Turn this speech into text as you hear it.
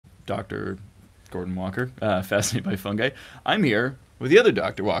Dr. Gordon Walker, fascinated by fungi. I'm here with the other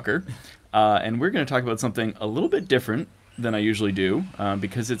Dr. Walker, and we're going to talk about something a little bit different than I usually do,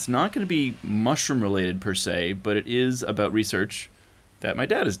 because it's not going to be mushroom related per se, but it is about research that my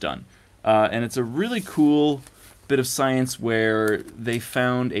dad has done. And it's a really cool bit of science where they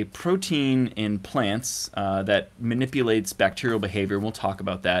found a protein in plants that manipulates bacterial behavior. We'll talk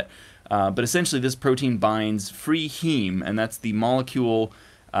about that. But essentially, this protein binds free heme, and that's the molecule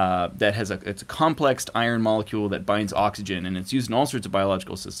that has it's a complex iron molecule that binds oxygen, and it's used in all sorts of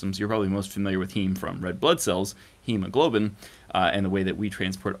biological systems. You're probably most familiar with heme from red blood cells, hemoglobin, and the way that we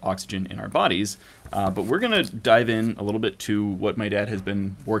transport oxygen in our bodies. But we're going to dive in a little bit to what my dad has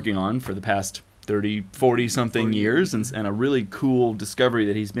been working on for the past 30, 40-something years, and a really cool discovery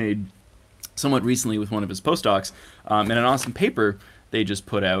that he's made somewhat recently with one of his postdocs, and an awesome paper they just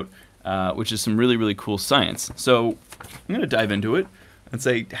put out, which is some really, really cool science. So I'm going to dive into it and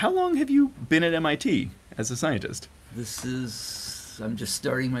say, how long have you been at MIT as a scientist? I'm just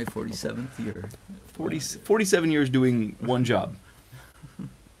starting my 47th year. 47 years doing one job.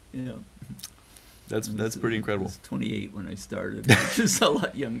 Yeah. That's pretty incredible. I was 28 when I started, which is a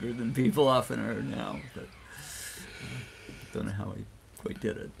lot younger than people often are now. But don't know how I quite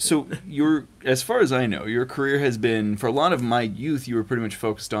did it. So as far as I know, your career has been, for a lot of my youth, you were pretty much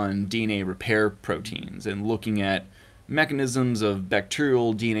focused on DNA repair proteins and looking at mechanisms of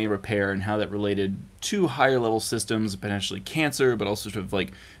bacterial DNA repair and how that related to higher level systems, potentially cancer, but also sort of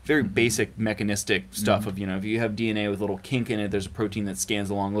like very basic mechanistic stuff of, if you have DNA with a little kink in it, there's a protein that scans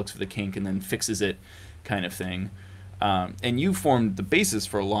along, looks for the kink, and then fixes it kind of thing. And you formed the basis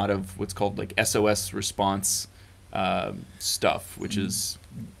for a lot of what's called like SOS response stuff, which is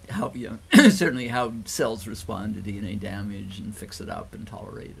how certainly how cells respond to DNA damage and fix it up and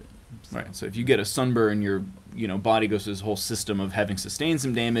tolerate it. So. Right. So if you get a sunburn, your body goes through this whole system of having sustained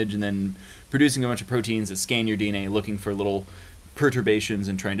some damage and then producing a bunch of proteins that scan your DNA, looking for little perturbations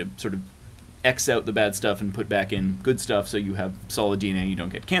and trying to sort of X out the bad stuff and put back in good stuff so you have solid DNA, you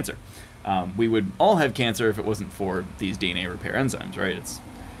don't get cancer. We would all have cancer if it wasn't for these DNA repair enzymes, right? It's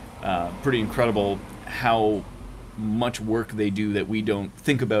pretty incredible how much work they do that we don't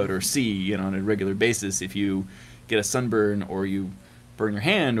think about or see on a regular basis. If you get a sunburn or you burn your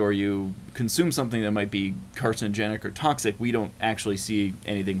hand or you consume something that might be carcinogenic or toxic, we don't actually see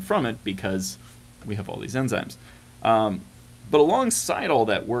anything from it because we have all these enzymes. But alongside all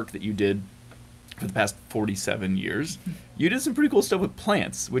that work that you did for the past 47 years, you did some pretty cool stuff with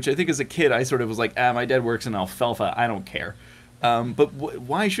plants, which I think as a kid I sort of was like, my dad works in alfalfa, I don't care. But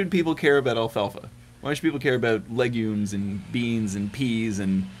why should people care about alfalfa? Why should people care about legumes and beans and peas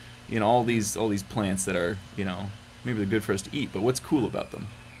and all these plants that are maybe they're good for us to eat, but what's cool about them?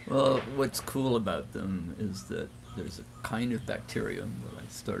 Well, what's cool about them is that there's a kind of bacterium that I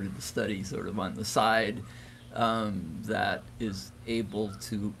started to study sort of on the side that is able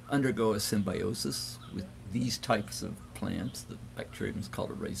to undergo a symbiosis with these types of plants. The bacterium is called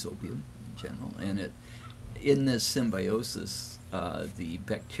a rhizobium in general, and in this symbiosis, the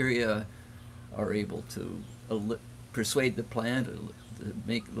bacteria are able to persuade the plant to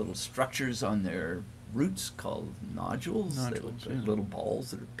make little structures on their roots called nodules. They look like little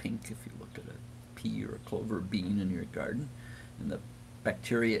balls that are pink if you look at a pea or a clover or bean in your garden. And the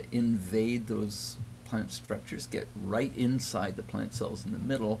bacteria invade those plant structures, get right inside the plant cells in the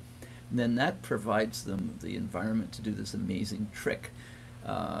middle, and then that provides them the environment to do this amazing trick.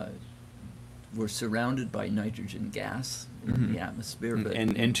 We're surrounded by nitrogen gas in the atmosphere. But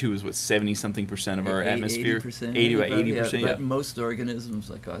and N2 is what, 70-something% of our atmosphere? 80%. 80%, yeah. But most organisms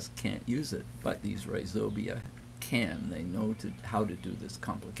like us can't use it, but these rhizobia can. They know how to do this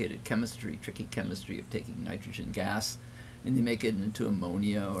complicated chemistry, tricky chemistry of taking nitrogen gas, and they make it into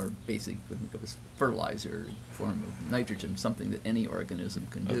ammonia, or basically think of as fertilizer form of nitrogen, something that any organism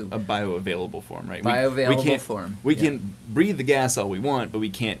can do. A bioavailable form, right? Bioavailable form. We can breathe the gas all we want, but we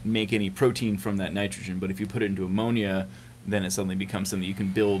can't make any protein from that nitrogen. But if you put it into ammonia, then it suddenly becomes something you can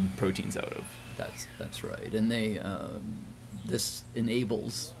build proteins out of. That's right. And this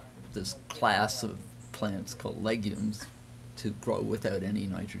enables this class of plants called legumes to grow without any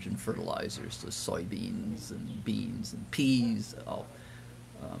nitrogen fertilizers, so soybeans and beans and peas,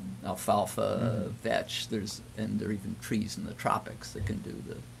 alfalfa, vetch. There are even trees in the tropics that can do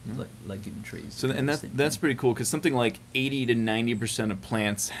the legume trees. So and that's pretty cool, because something like 80 to 90% of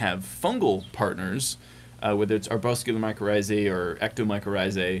plants have fungal partners, whether it's arbuscular mycorrhizae or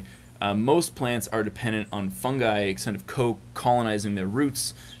ectomycorrhizae. Most plants are dependent on fungi kind of co-colonizing their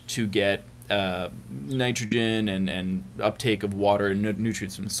roots to get nitrogen and uptake of water and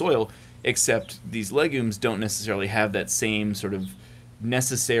nutrients from the soil, except these legumes don't necessarily have that same sort of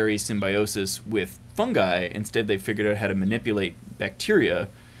necessary symbiosis with fungi. Instead, they figured out how to manipulate bacteria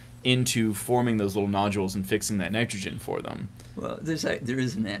into forming those little nodules and fixing that nitrogen for them. Well, there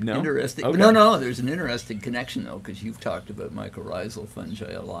is an No? interesting. Okay. No. There's an interesting connection though, because you've talked about mycorrhizal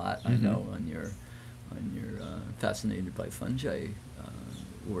fungi a lot. I know on your fascinated by fungi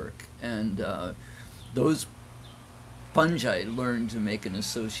work, and those fungi learned to make an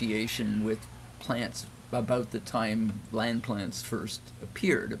association with plants about the time land plants first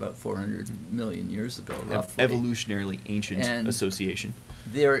appeared, about 400 million years ago, roughly. Evolutionarily ancient association.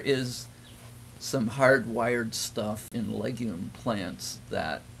 There is some hardwired stuff in legume plants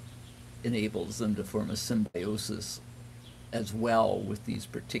that enables them to form a symbiosis as well with these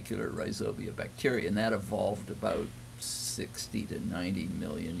particular rhizobia bacteria, and that evolved about 60 to 90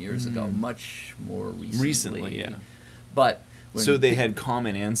 million years ago, much more recently. Recently, yeah. But so they had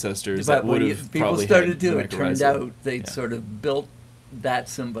common ancestors but that would when have people probably started had to do it, turned mycorrhizal. out they'd Yeah. sort of built that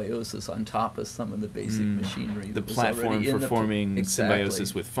symbiosis on top of some of the basic machinery. The that was platform already in for the forming exactly.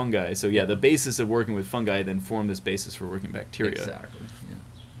 symbiosis with fungi. So yeah, the basis of working with fungi then formed this basis for working bacteria. Exactly. Yeah.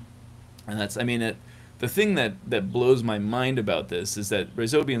 And that's, I mean, the thing that blows my mind about this is that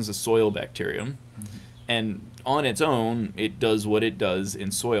Rhizobium is a soil bacterium, and on its own, it does what it does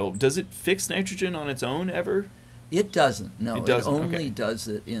in soil. Does it fix nitrogen on its own ever? It doesn't. No, It doesn't, only okay. does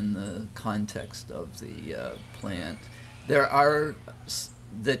it in the context of the plant. There are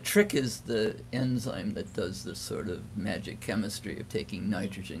the trick is the enzyme that does this sort of magic chemistry of taking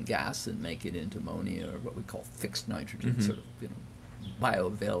nitrogen gas and make it into ammonia, or what we call fixed nitrogen, sort of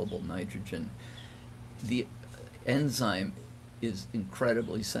bioavailable nitrogen. The enzyme is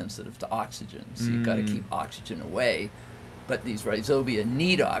incredibly sensitive to oxygen, so you've got to keep oxygen away. But these rhizobia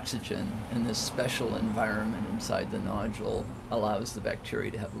need oxygen, and this special environment inside the nodule allows the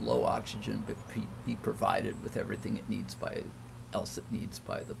bacteria to have low oxygen but be provided with everything it needs by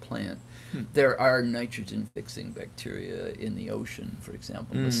the plant. There are nitrogen-fixing bacteria in the ocean, for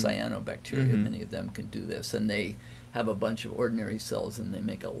example. The cyanobacteria, many of them can do this, and they have a bunch of ordinary cells, and they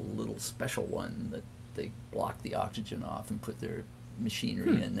make a little special one that they block the oxygen off and put their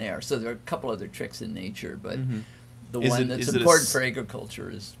machinery in there. So there are a couple other tricks in nature, but the one that's important for agriculture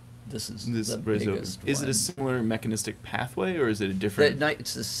is the biggest Is it one. a similar mechanistic pathway, or is it a different?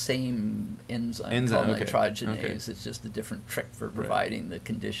 It's the same enzyme called okay. nitrogenase. Okay. It's just a different trick for providing the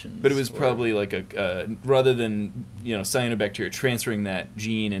conditions. But it was for- probably like rather than cyanobacteria transferring that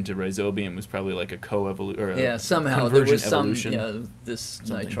gene into Rhizobium, was probably like a co-evolution or a somehow there convergent was some. evolution. This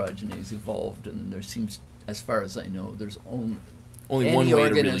Something. nitrogenase evolved, and there seems, as far as I know, there's only Only any one way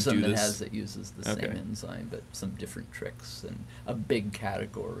to really organism do that this. uses the Okay. same enzyme, but some different tricks. And a big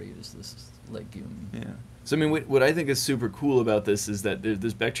category is this legume. Yeah. So I mean, what I think is super cool about this is that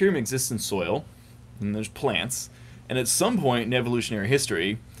this bacterium exists in soil, and there's plants, and at some point in evolutionary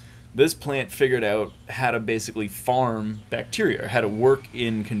history, this plant figured out how to basically farm bacteria, how to work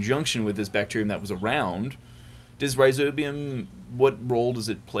in conjunction with this bacterium that was around. Does Rhizobium, what role does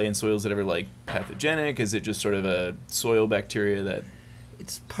it play in soil? Is it ever like pathogenic? Is it just sort of a soil bacteria that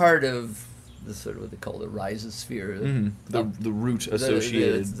It's part of the sort of what they call the rhizosphere. the root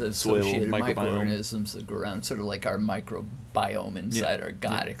associated the soil associated microbiome? microorganisms that go around, sort of like our microbiome inside Yeah. our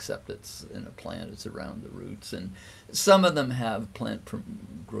gut, except it's in a plant, it's around the roots. And some of them have plant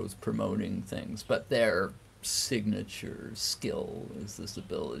growth promoting things, but their signature skill is this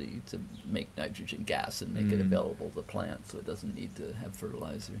ability to make nitrogen gas and make it available to the plant, so it doesn't need to have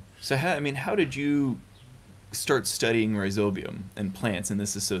fertilizer. So how did you start studying Rhizobium and plants in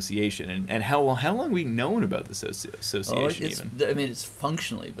this association, and how long have we known about this association even? It's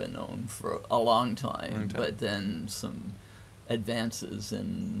functionally been known for a long time, but then some advances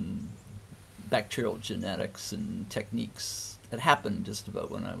in bacterial genetics and techniques that happened just about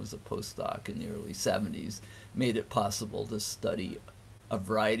when I was a postdoc in the early 70s made it possible to study a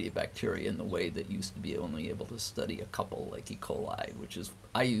variety of bacteria in the way that used to be only able to study a couple, like E. coli,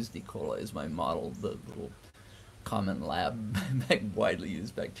 I used E. coli as my model, the little common lab, widely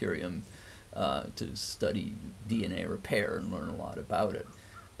used bacterium to study DNA repair and learn a lot about it.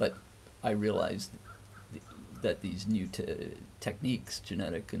 But I realized that these new techniques,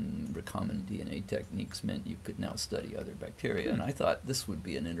 genetic and recombinant DNA techniques, meant you could now study other bacteria. And I thought this would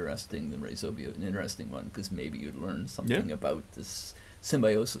be the Rhizobia, an interesting one, because maybe you'd learn something about this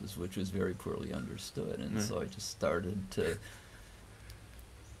symbiosis, which was very poorly understood. And so I just started to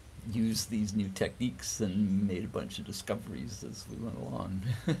use these new techniques and made a bunch of discoveries as we went along.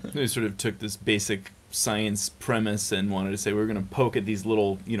 They sort of took this basic science premise and wanted to say we're going to poke at these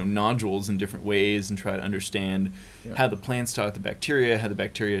little, nodules in different ways and try to understand how the plants talk to the bacteria, how the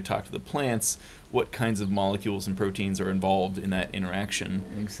bacteria talk to the plants, what kinds of molecules and proteins are involved in that interaction.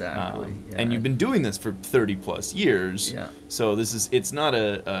 Exactly. And you've been doing this for 30 plus years. Yeah. So it's not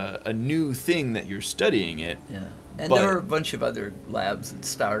a new thing that you're studying it. Yeah. And there were a bunch of other labs that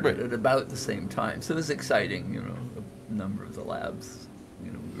started at about the same time. So it was exciting, a number of the labs.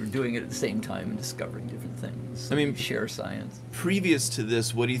 We were doing it at the same time and discovering different things. I mean, share science. Previous to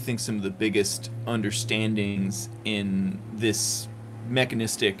this, what do you think some of the biggest understandings in this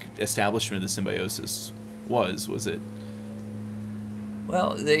mechanistic establishment of the symbiosis was? Was it?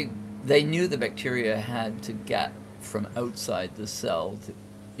 Well, they knew the bacteria had to get from outside the cell to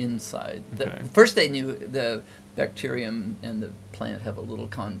inside. Okay. First, they knew the bacterium and the plant have a little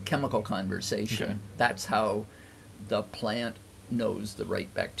chemical conversation. Okay. That's how the plant knows the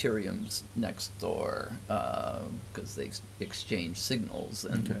right bacterium's next door, because they exchange signals.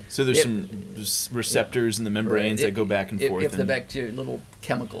 And so there's some receptors in the membranes that go back and forth. If the bacteria, little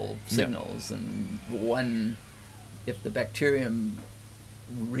chemical signals, and if the bacterium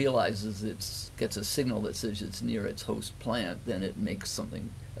realizes gets a signal that says it's near its host plant, then it makes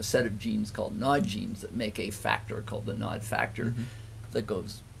a set of genes called nod genes that make a factor called the nod factor that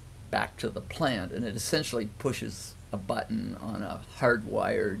goes back to the plant, and it essentially pushes a button on a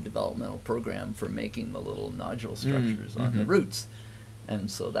hardwired developmental program for making the little nodule structures on the roots.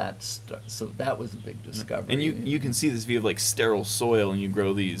 And so that was a big discovery. And you can see this if you have like sterile soil and you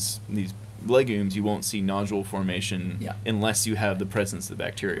grow these legumes, you won't see nodule formation unless you have the presence of the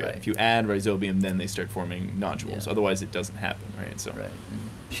bacteria. Right. If you add rhizobium, then they start forming nodules. Yeah. Otherwise, it doesn't happen, right? So. Right. And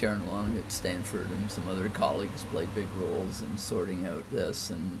Sharon Long at Stanford and some other colleagues played big roles in sorting out this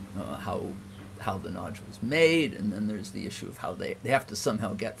and how the nodule is made, and then there's the issue of how they have to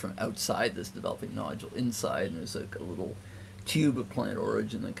somehow get from outside this developing nodule inside, and there's like a little tube of plant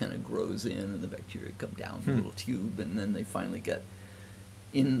origin that kind of grows in, and the bacteria come down the little tube, and then they finally get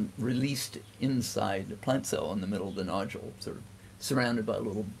released inside the plant cell in the middle of the nodule, sort of surrounded by a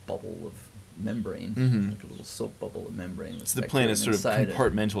little bubble of membrane, like a little soap bubble of membrane. So the plant is sort of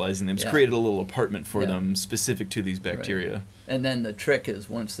compartmentalizing them. It's created a little apartment for them specific to these bacteria. Right. And then the trick is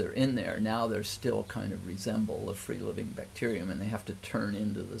once they're in there, now they still kind of resemble a free-living bacterium, and they have to turn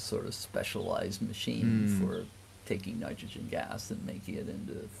into this sort of specialized machine for taking nitrogen gas and making it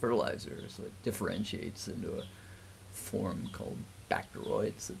into fertilizer. So it differentiates into a form called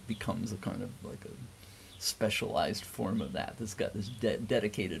bacteroids. It becomes a kind of like a specialized form of that's got this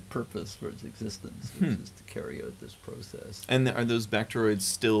dedicated purpose for its existence, which is to carry out this process. And are those bacteroids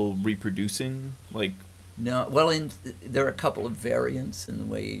still reproducing? No, well, there are a couple of variants in the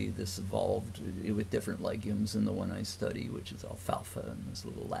way this evolved with different legumes. And the one I study, which is alfalfa, and this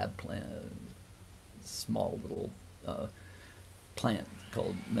little lab plant, small little plant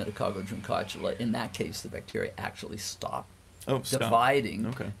called Metacogo druncocula. In that case, the bacteria actually stop dividing.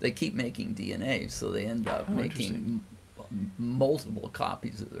 Okay. They keep making DNA, so they end up making multiple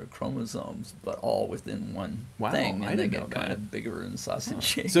copies of their chromosomes, but all within one thing, and they get kind of bigger and sausage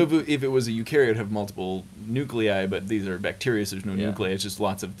shaped. So if it was a eukaryote, it'd have multiple nuclei, but these are bacteria, so there's no nuclei. It's just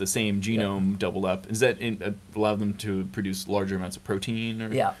lots of the same genome doubled up. Does that allow them to produce larger amounts of protein?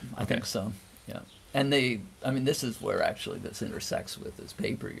 Or? Yeah, I think so. Yeah, and this is where actually this intersects with this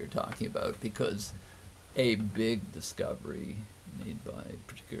paper you're talking about, because a big discovery made by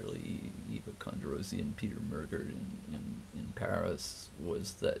particularly Eva Condorozzi and Peter Mergert in Paris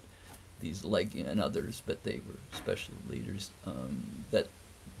was that these and others, but they were special leaders, that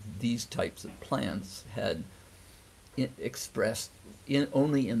these types of plants had expressed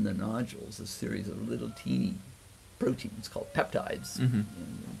only in the nodules a series of little teeny proteins called peptides,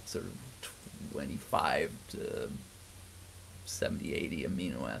 sort of 25 to 70, 80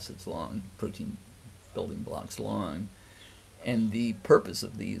 amino acids long, protein building blocks long. And the purpose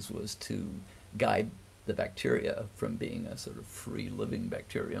of these was to guide the bacteria from being a sort of free-living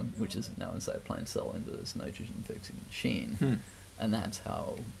bacterium, which is now inside a plant cell, into this nitrogen-fixing machine. And that's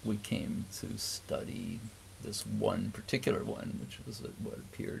how we came to study this one particular one, which was what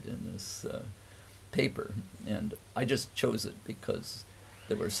appeared in this paper. And I just chose it because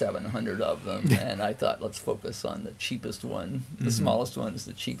there were 700 of them, and I thought, let's focus on the cheapest one. The smallest one is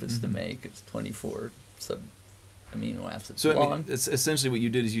the cheapest to make. It's 24 amino acids long. I mean, it's essentially what you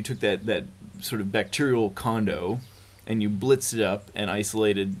did is you took that sort of bacterial condo and you blitzed it up and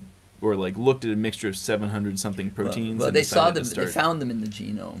isolated or looked at a mixture of 700 something proteins. Well, they saw them. They found them in the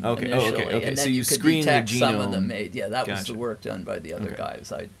genome. Okay. Initially, Okay. And then So you could screened the detect genome. some of them made. Yeah, that was Gotcha. the work done by the other Okay.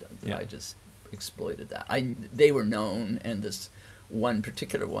 guys. I just exploited that. They were known, and this one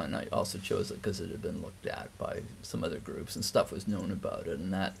particular one, I also chose it because it had been looked at by some other groups and stuff was known about it,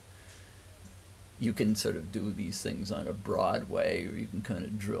 and that you can sort of do these things on a broad way, or you can kind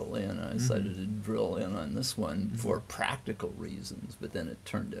of drill in. I decided to drill in on this one for practical reasons, but then it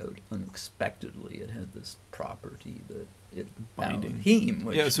turned out unexpectedly it had this property that it Binding. bound heme.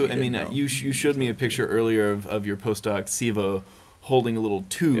 Which Yeah, so I mean, you showed me a picture earlier of your postdoc Siva holding a little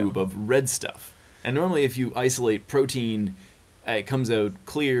tube of red stuff. And normally, if you isolate protein, it comes out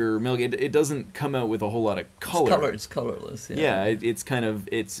clear, milky. It doesn't come out with a whole lot of color. It's colorless. Yeah, it's kind of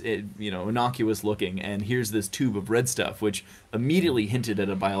innocuous looking. And here's this tube of red stuff, which immediately hinted at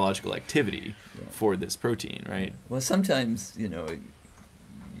a biological activity for this protein, right? Well, sometimes you're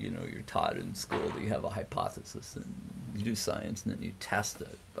taught in school that you have a hypothesis and you do science and then you test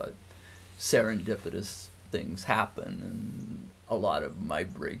it, but serendipitous things happen, and a lot of my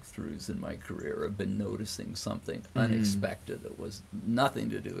breakthroughs in my career have been noticing something unexpected that was nothing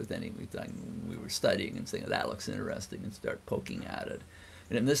to do with anything we were studying and saying, that looks interesting, and start poking at it.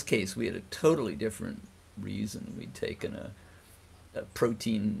 And in this case, we had a totally different reason. We'd taken a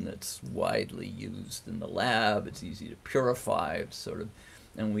protein that's widely used in the lab, it's easy to purify, it's sort of,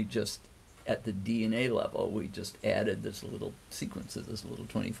 and we just, at the DNA level, we just added this little sequence of this little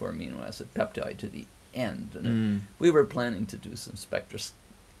 24 amino acid peptide to the end. And we were planning to do some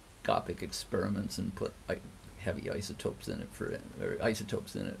spectroscopic experiments and put heavy isotopes in it for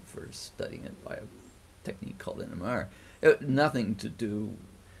studying it by a technique called NMR. Nothing to do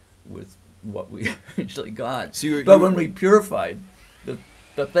with what we actually got. So but when we purified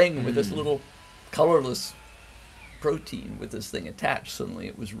the thing with this little colorless protein with this thing attached, suddenly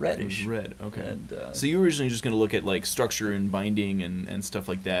it was reddish. It was red, okay. And, so you were originally just going to look at like structure and binding and stuff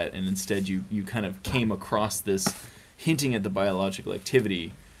like that, and instead you kind of came across this hinting at the biological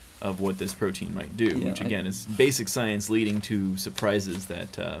activity of what this protein might do, which again is basic science leading to surprises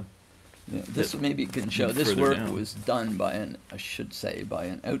that... this maybe can show. This work was done by an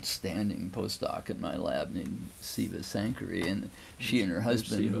outstanding postdoc in my lab named Siva Sankari, and she and her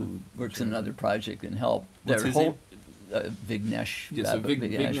husband, who works in another project, and helped. What's his name? Vignesh. Yeah, so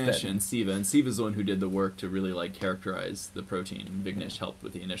Vignesh and Siva. And Siva's the one who did the work to really characterize the protein. Vignesh helped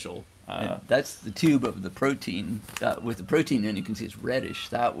with the initial... that's the tube of the protein. With the protein in, you can see it's reddish.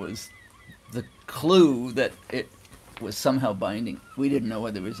 That was the clue that it was somehow binding. We didn't know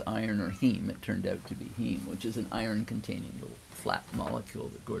whether it was iron or heme. It turned out to be heme, which is an iron-containing little flat molecule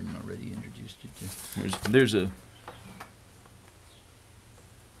that Gordon already introduced you to. There's a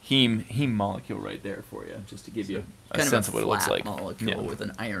heme molecule right there for you, just to give you a sense of what it looks like. Molecule with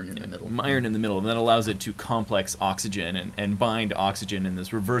an iron in the middle. Iron in the middle, and that allows it to complex oxygen and bind oxygen in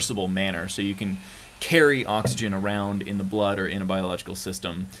this reversible manner, so you can carry oxygen around in the blood or in a biological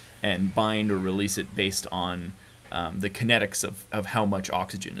system and bind or release it based on the kinetics of how much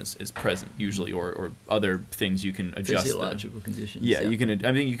oxygen is present, usually, or other things you can adjust. Physiological conditions. Yeah, you can.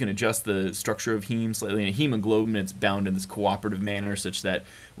 I think you can adjust the structure of heme slightly. In a hemoglobin, it's bound in this cooperative manner, such that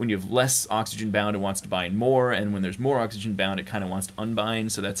when you have less oxygen bound, it wants to bind more, and when there's more oxygen bound, it kind of wants to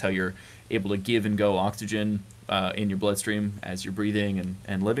unbind. So that's how you're able to give and go oxygen in your bloodstream as you're breathing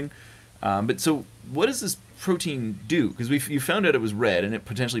and living. But so, what does this protein do? Because you found out it was red and it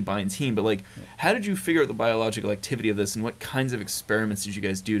potentially binds heme, but how did you figure out the biological activity of this, and what kinds of experiments did you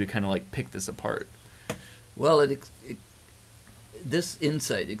guys do to kind of pick this apart? Well, this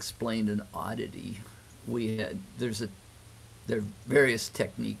insight explained an oddity. There are various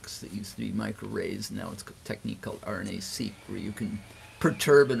techniques that used to be microarrays, and now it's a technique called RNA-seq, where you can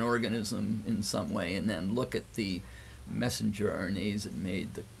perturb an organism in some way and then look at the messenger RNAs that made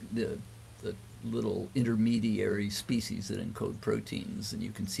the little intermediary species that encode proteins, and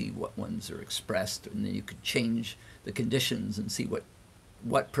you can see what ones are expressed, and then you could change the conditions and see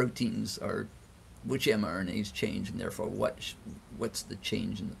what proteins are, which mRNAs change, and therefore what's the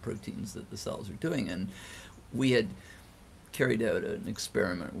change in the proteins that the cells are doing. And we had carried out an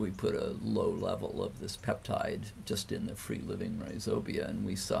experiment. We put a low level of this peptide just in the free-living rhizobia, and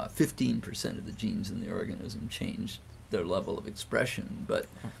we saw 15% of the genes in the organism changed their level of expression. But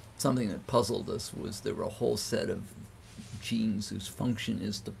something that puzzled us was there were a whole set of genes whose function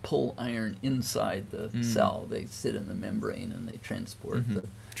is to pull iron inside the cell. They sit in the membrane and they transport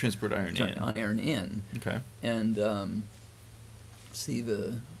iron in. Okay. And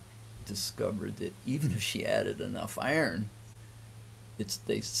Siva discovered that even if she added enough iron,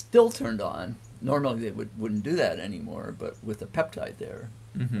 they still turned on. Normally they wouldn't do that anymore, but with a peptide there,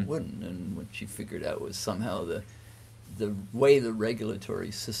 it wouldn't. And what she figured out was somehow the way the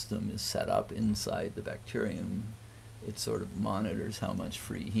regulatory system is set up inside the bacterium it sort of monitors how much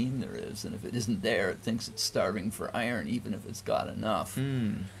free heme there is, and if it isn't there, it thinks it's starving for iron, even if it's got enough.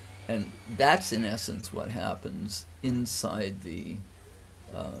 And that's in essence what happens inside the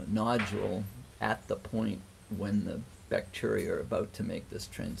nodule at the point when the bacteria are about to make this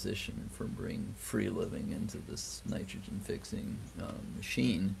transition from being free living into this nitrogen fixing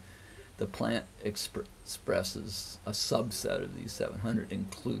machine. The plant expresses a subset of these 700,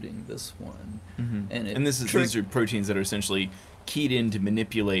 including this one. And these are proteins that are essentially keyed in to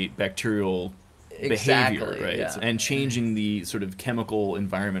manipulate bacterial behavior, right? Yeah. And changing the sort of chemical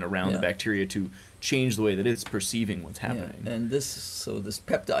environment around the bacteria to change the way that it's perceiving what's happening. And this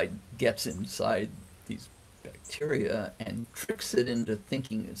peptide gets inside these bacteria and tricks it into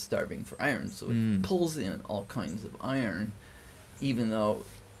thinking it's starving for iron. So it pulls in all kinds of iron, even though,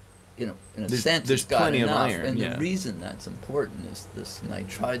 in a sense, there's it's got plenty enough. of iron. And the reason that's important is this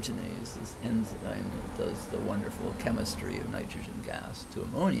nitrogenase, this enzyme that does the wonderful chemistry of nitrogen gas to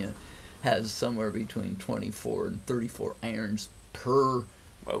ammonia, has somewhere between 24 and 34 irons per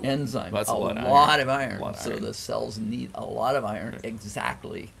enzyme. That's a lot of iron. So the cells need a lot of iron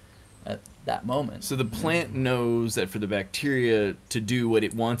exactly at that moment. So the plant knows that for the bacteria to do what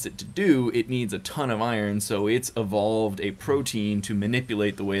it wants it to do, it needs a ton of iron, so it's evolved a protein to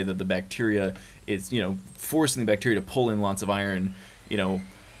manipulate the way that the bacteria is, forcing the bacteria to pull in lots of iron,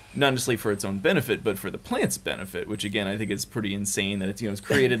 not necessarily for its own benefit, but for the plant's benefit, which again, I think is pretty insane that it's, it's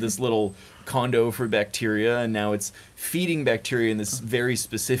created this little condo for bacteria, and now it's feeding bacteria in this very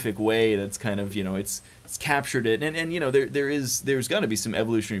specific way that's kind of, it's captured it. And there's got to be some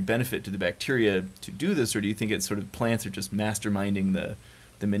evolutionary benefit to the bacteria to do this, or do you think it's sort of plants are just masterminding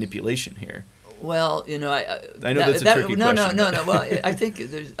the manipulation here? Well, I know that's a tricky question. No. Well, I think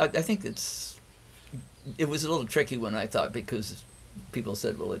it was a little tricky when I thought, because people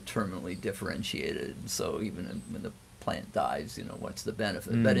said, well, it terminally differentiated, so even when the plant dies, what's the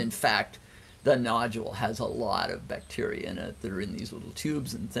benefit? But in fact, the nodule has a lot of bacteria in it that are in these little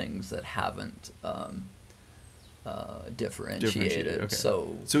tubes and things that haven't differentiated. Okay.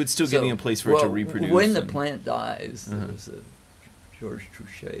 So it's still getting a place for it to reproduce. When the plant dies, there was Georges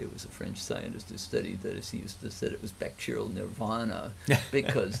Trouchet, who was a French scientist who studied that, he used to say it was bacterial nirvana,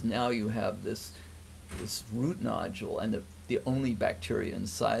 because now you have this root nodule, and the only bacteria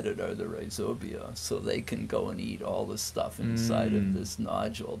inside it are the rhizobia, so they can go and eat all the stuff inside of this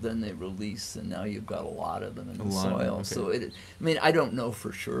nodule. Then they release, and now you've got a lot of them in the soil. Okay. So I don't know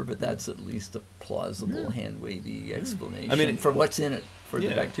for sure, but that's at least a plausible hand-wavy explanation for what's in it for the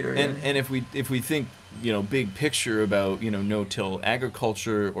bacteria. And if we think, big picture about, no-till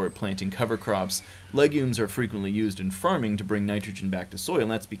agriculture or planting cover crops, legumes are frequently used in farming to bring nitrogen back to soil,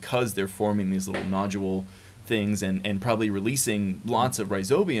 and that's because they're forming these little nodule things and probably releasing lots of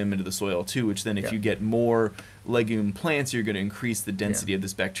rhizobium into the soil too, which then if you get more legume plants, you're going to increase the density of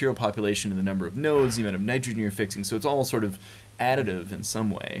this bacterial population and the number of nodes, the amount of nitrogen you're fixing, so it's all sort of additive in some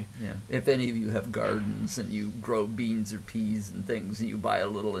way. Yeah. If any of you have gardens and you grow beans or peas and things, and you buy a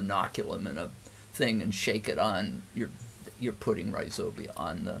little inoculum in a thing and shake it on, you're putting rhizobia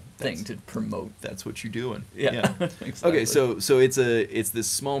on the thing to promote. That's what you're doing. Yeah. Exactly. Okay, so it's this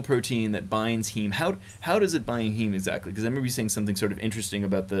small protein that binds heme. How does it bind heme exactly? Because I remember you saying something sort of interesting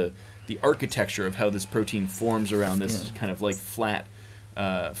about the architecture of how this protein forms around this kind of like flat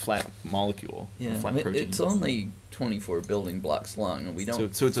molecule. Yeah, flat protein. It's only 24 building blocks long, and we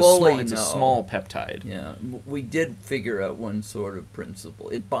don't so it's fully a small peptide. Yeah, we did figure out one sort of principle.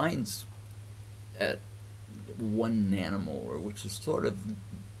 It binds at 1 nanomolar, which is sort of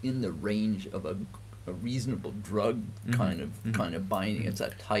in the range of a reasonable drug kind of binding. It's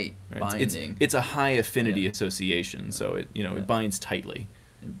a tight binding. It's a high affinity association, so it binds tightly.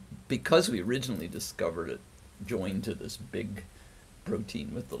 And because we originally discovered it joined to this big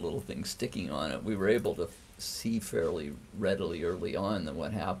protein with the little thing sticking on it, we were able to see fairly readily early on that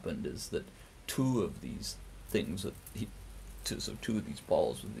what happened is that two of these things, two of these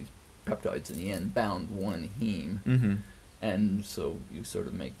balls with these peptides in the end bound one heme, and so you sort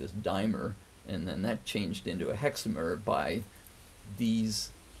of make this dimer, and then that changed into a hexamer by these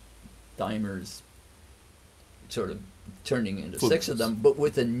dimers sort of turning into 6 of them, but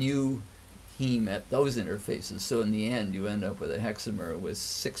with a new heme at those interfaces. So in the end, you end up with a hexamer with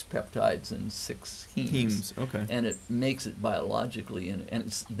 6 peptides and 6 hemes. Okay. And it makes it biologically,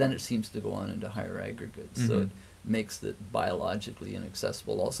 then it seems to go on into higher aggregates. So it makes it biologically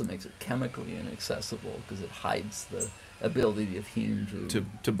inaccessible. It also makes it chemically inaccessible because it hides the ability of heme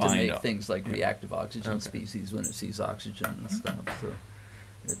to bind make up. things like reactive oxygen species when it sees oxygen and stuff. So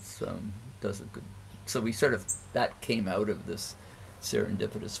it's does a good. So we sort of, that came out of this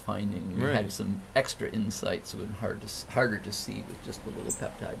serendipitous finding. We Right. had some extra insights when harder to see with just the little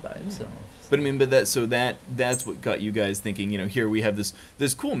peptide by itself. But I mean, that's what got you guys thinking. Here we have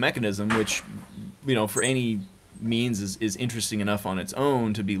this cool mechanism, which, for any means is interesting enough on its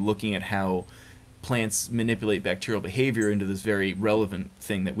own to be looking at how plants manipulate bacterial behavior into this very relevant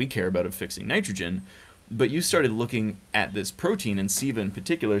thing that we care about of fixing nitrogen. But you started looking at this protein, and Siva in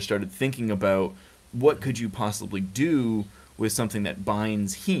particular started thinking about what could you possibly do with something that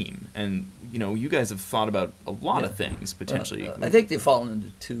binds heme. And, you guys have thought about a lot of things, potentially. I think they've fallen into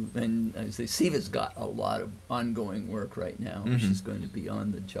two, and I say Siva's got a lot of ongoing work right now. Mhm. She's going to be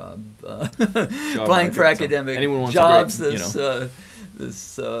on the job, Job applying for market, so academic anyone wants jobs to break,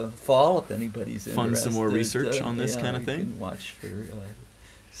 this fall, if anybody's interested. Fund some more research on this kind of you thing? can watch for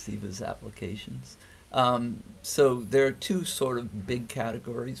Siva's applications. So there are two sort of big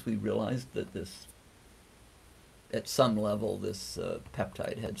categories. We realized that at some level, this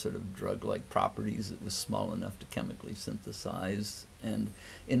peptide had sort of drug-like properties. It was small enough to chemically synthesize. And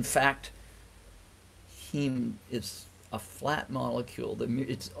in fact, heme is a flat molecule.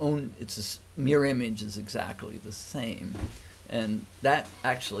 Its mirror image is exactly the same. And that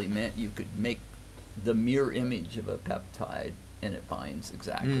actually meant you could make the mirror image of a peptide, and it binds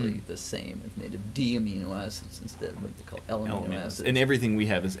exactly the same. It's made of D amino acids instead of what they call L amino acids. And everything we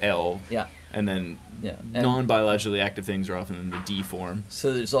have is L. Yeah. And then And non-biologically active things are often in the D form.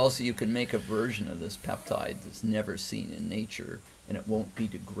 so there's also, you can make a version of this peptide that's never seen in nature, and it won't be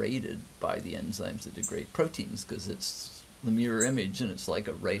degraded by the enzymes that degrade proteins, because it's the mirror image, and it's like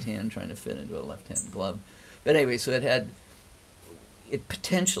a right hand trying to fit into a left hand glove. But anyway, so it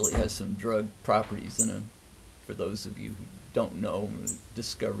potentially has some drug properties for those of you who don't know,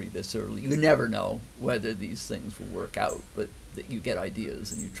 discovery this early, you never know whether these things will work out, but that you get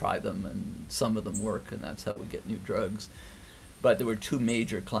ideas and you try them, and some of them work, and that's how we get new drugs. But there were two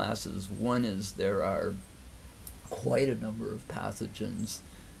major classes. One is there are quite a number of pathogens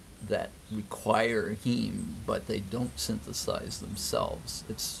that require heme, but they don't synthesize themselves.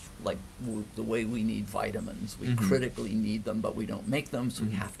 It's like the way we need vitamins. We critically need them, but we don't make them, so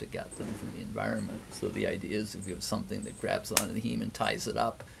we have to get them from the environment. So the idea is if you have something that grabs onto the heme and ties it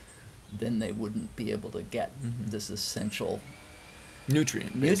up, then they wouldn't be able to get this essential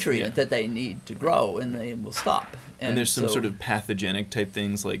nutrient that they need to grow, and they will stop. And there's some sort of pathogenic type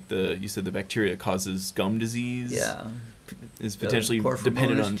things, like you said the bacteria causes gum disease. Yeah. Is potentially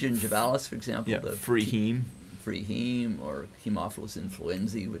dependent on gingivalis, for example. Yeah, free heme. Free heme, or Haemophilus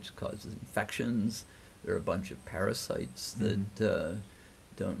influenzae, which causes infections. There are a bunch of parasites that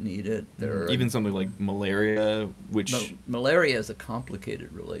don't need it. There are even something like malaria, which malaria is a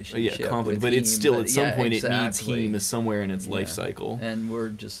complicated relationship. Complicated, but heme, it's still at some point exactly. it needs heme somewhere in its life cycle. And we're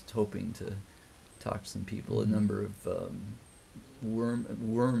just hoping to talk to some people. A number of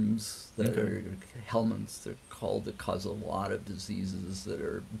worms that are helminths, they're called, that cause a lot of diseases that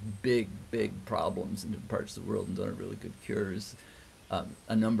are big problems in different parts of the world and don't have really good cures.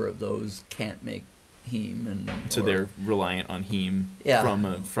 A number of those can't make heme, and so they're reliant on heme from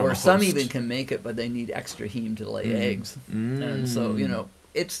a or host. some even can make it, but they need extra heme to lay eggs. And so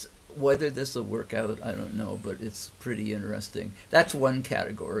it's whether this will work out, I don't know, but it's pretty interesting. That's one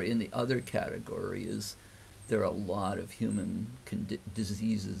category, and the other category is there are a lot of human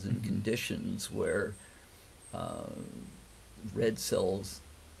diseases and conditions where red cells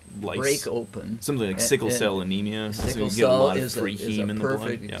break open. Something like sickle cell anemia. Sickle so you get a lot of is free heme in the blood.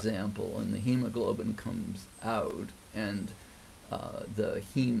 perfect example, and the hemoglobin comes out, and the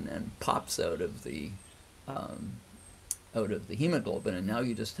heme then pops out of the hemoglobin, and now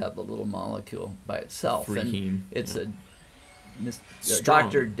you just have the little molecule by itself. Free and heme. It's a Strong.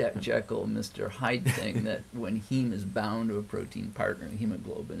 Dr. Jekyll, Mr. Hyde thing that when heme is bound to a protein partner in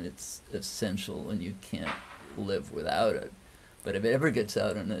hemoglobin, it's essential and you can't live without it. But if it ever gets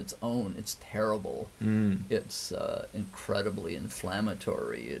out on its own, it's terrible. It's incredibly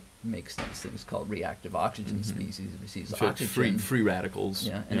inflammatory. It makes these things called reactive oxygen species. It receives oxygen. Free radicals.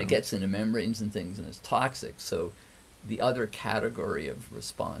 Yeah, and it gets into membranes and things, and it's toxic. So the other category of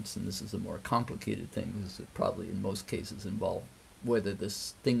response, and this is a more complicated thing, is it probably in most cases involve whether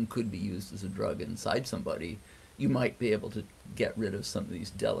this thing could be used as a drug inside somebody. You might be able to get rid of some of these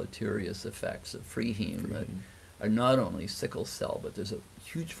deleterious effects of free heme that are not only sickle cell, but there's a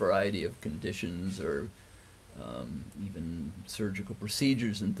huge variety of conditions or even surgical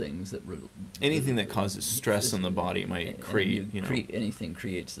procedures and things that anything that causes stress on the body might create, anything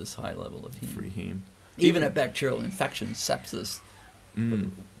creates this high level of heme. Free heme. Even a bacterial infection, sepsis,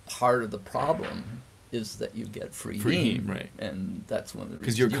 part of the problem is that you get free heme, heme, right? And that's one of the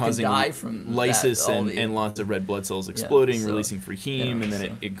because reasons you're causing can die from lysis that, and lots of red blood cells exploding, so, releasing free heme, and then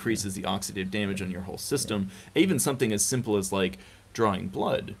it increases the oxidative damage on your whole system. Even something as simple as like drawing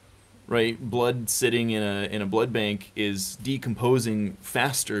blood, right? Blood sitting in a blood bank is decomposing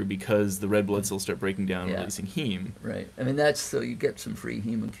faster because the red blood cells start breaking down and releasing heme. Right. I mean, that's so you get some free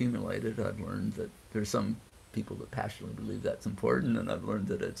heme accumulated. I've learned that there's some people that passionately believe that's important, and I've learned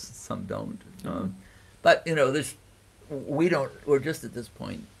that some don't. But you know, we're just at this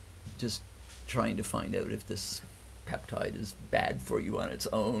point just trying to find out if this peptide is bad for you on its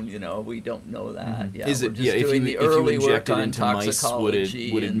own. You know, we don't know that. Yeah, is it? We're just doing the early work on into mice,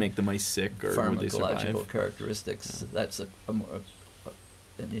 toxicology would it make the mice sick, or would they pharmacological survive? characteristics. That's an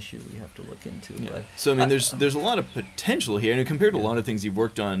issue we have to look into. Yeah. But So I mean, there's a lot of potential here, and compared to a lot of things you've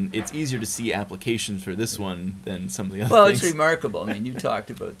worked on, it's easier to see applications for this one than some of the other well, things. it's remarkable. I mean, you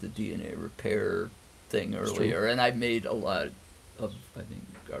talked about the DNA repair thing earlier, and I've made a lot of. I think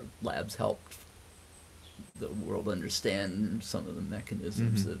our labs helped the world understand some of the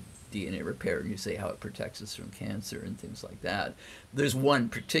mechanisms of DNA repair, and you say how it protects us from cancer and things like that. There's one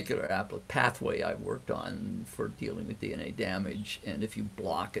particular pathway I've worked on for dealing with DNA damage, and if you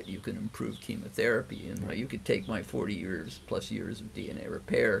block it, you can improve chemotherapy. And you could take my 40 plus years of DNA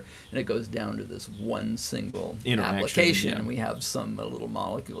repair, and it goes down to this one single application, and we have a little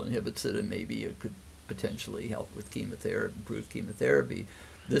molecule inhibits it, and maybe it could potentially help with chemotherapy, improve chemotherapy.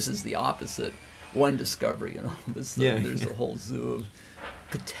 This is the opposite. One discovery, and all of a sudden there's a whole zoo of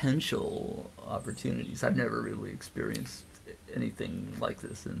potential opportunities. I've never really experienced anything like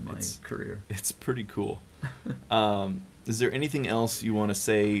this in my career. It's pretty cool. Is there anything else you want to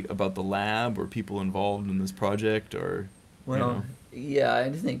say about the lab or people involved in this project, or? Well, yeah,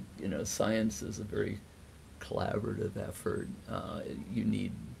 I think science is a very collaborative effort. You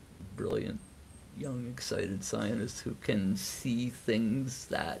need brilliant, young, excited scientists who can see things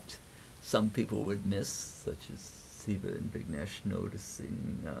that some people would miss, such as Siva and Vignesh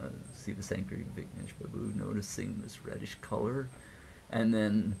noticing, Siva Sankari and Vignesh Babu noticing this reddish color. And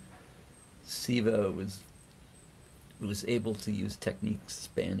then Siva was able to use techniques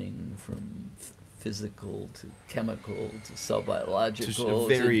spanning from physical to chemical to cell biological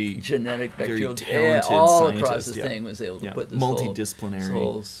to genetic bacterial, all across the thing, was able to put this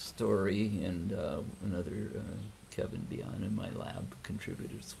whole story, and another Kevin Bian in my lab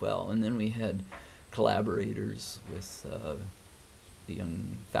contributed as well. And then we had collaborators with the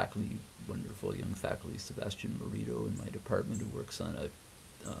wonderful young faculty, Sebastian Morito in my department, who works on a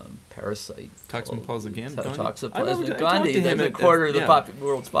parasite. Toxoplasma gondii. Toxoplasma gondii. That's a quarter of the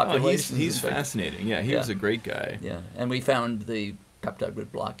world's population. He's fascinating. Yeah, he was a great guy. Yeah, and we found the peptide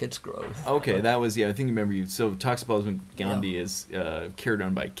would block its growth. Okay, that was I think I remember you. So Toxoplasma gondii is carried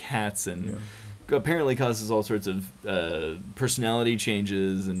on by cats and apparently causes all sorts of personality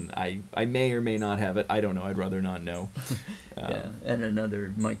changes, and I may or may not have it. I don't know. I'd rather not know. And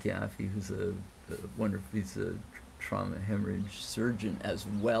another Mike Yaffe, who's he's a trauma hemorrhage surgeon as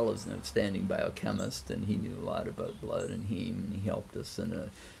well as an outstanding biochemist, and he knew a lot about blood and heme, and he helped us. And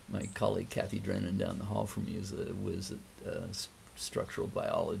my colleague Kathy Drennan down the hall from me was at structural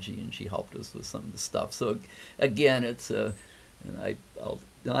biology, and she helped us with some of the stuff. So again, it's and I'll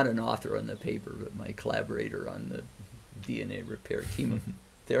not an author on the paper, but my collaborator on the DNA repair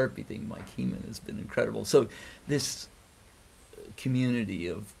chemotherapy thing, Mike Heme, has been incredible. So this community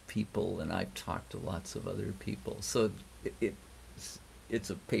of people, and I've talked to lots of other people. So it's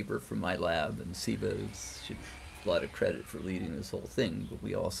a paper from my lab, and Siva should a lot of credit for leading this whole thing, but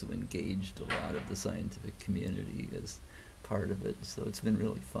we also engaged a lot of the scientific community as part of it. So it's been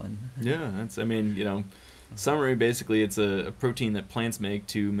really fun. Yeah, summary, basically, it's a protein that plants make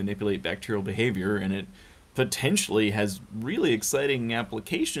to manipulate bacterial behavior, and it potentially has really exciting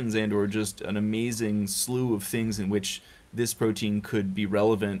applications and or just an amazing slew of things in which this protein could be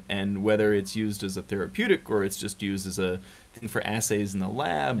relevant, and whether it's used as a therapeutic or it's just used as a thing for assays in the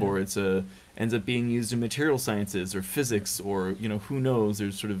lab, or it's ends up being used in material sciences or physics, or who knows.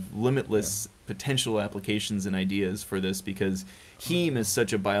 There's sort of limitless potential applications and ideas for this, because heme is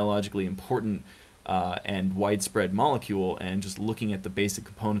such a biologically important and widespread molecule, and just looking at the basic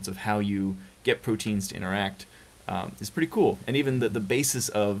components of how you get proteins to interact is pretty cool. And even the basis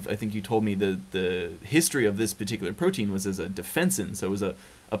of, I think you told me, the history of this particular protein was as a defensin, so it was a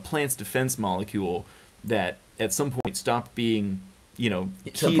plant's defense molecule that at some point stopped being,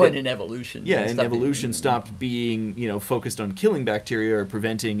 at some point in evolution. Yeah, in evolution stopped being, focused on killing bacteria or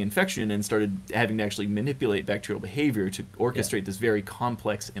preventing infection, and started having to actually manipulate bacterial behavior to orchestrate this very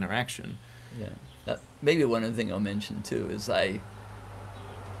complex interaction. Yeah. Maybe one other thing I'll mention too is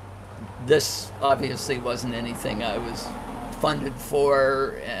this obviously wasn't anything I was funded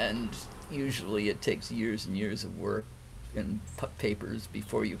for, and usually it takes years and years of work and papers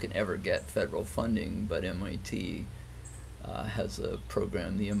before you can ever get federal funding. But MIT has a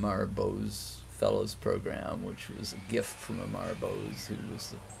program, the Amar Bose Fellows Program, which was a gift from Amar Bose, who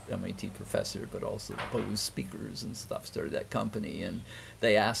was the MIT professor, but also Bose speakers and stuff, started that company. And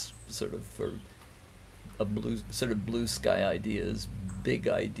they asked sort of for blue sky ideas, big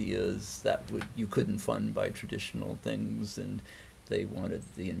ideas that you couldn't fund by traditional things, and they wanted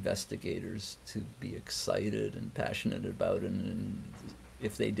the investigators to be excited and passionate about it, and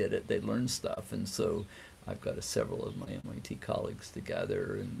if they did it, they'd learn stuff. And so I've got several of my MIT colleagues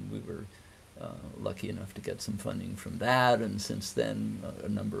together, and we were lucky enough to get some funding from that, and since then a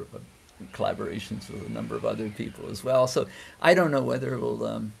number of collaborations with a number of other people as well. So I don't know whether it will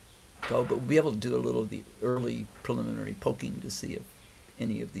go, but we'll be able to do a little of the early preliminary poking to see if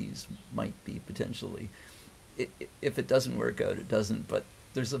any of these might be potentially. If it doesn't work out, it doesn't, but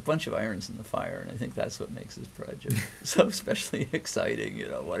there's a bunch of irons in the fire, and I think that's what makes this project so especially exciting, you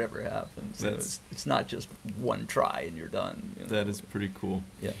know, whatever happens. So it's not just one try and you're done. You know? That is pretty cool.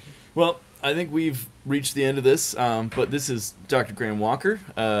 Yeah. Well, I think we've reached the end of this, but this is Dr. Graham Walker,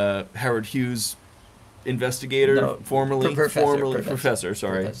 Howard Hughes investigator, formerly professor,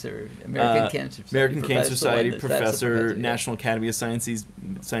 sorry. American Cancer Society professor, National Academy of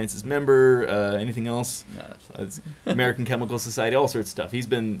Sciences member, anything else? No, American Chemical Society, all sorts of stuff. He's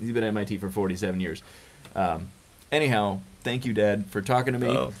been at MIT for 47 years. Anyhow, thank you, Dad, for talking to me.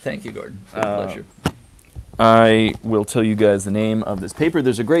 Oh, thank you, Gordon. It's a pleasure. I will tell you guys the name of this paper.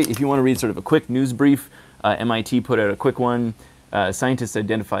 There's a great, if you want to read sort of a quick news brief, MIT put out a quick one. Scientists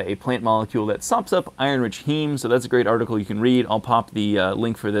identify a plant molecule that sops up iron-rich heme. So that's a great article you can read. I'll pop the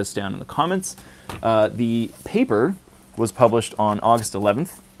link for this down in the comments. The paper was published on August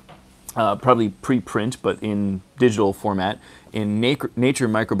 11th, probably pre-print, but in digital format, in Nature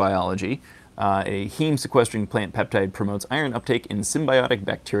Microbiology. A heme sequestering plant peptide promotes iron uptake in symbiotic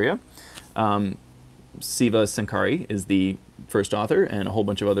bacteria. Siva Sankari is the first author, and a whole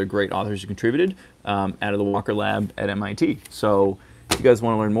bunch of other great authors who contributed out of the Walker Lab at MIT. So if you guys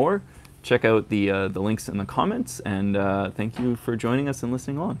want to learn more, check out the links in the comments, and thank you for joining us and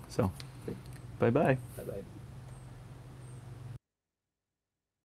listening along. So bye-bye.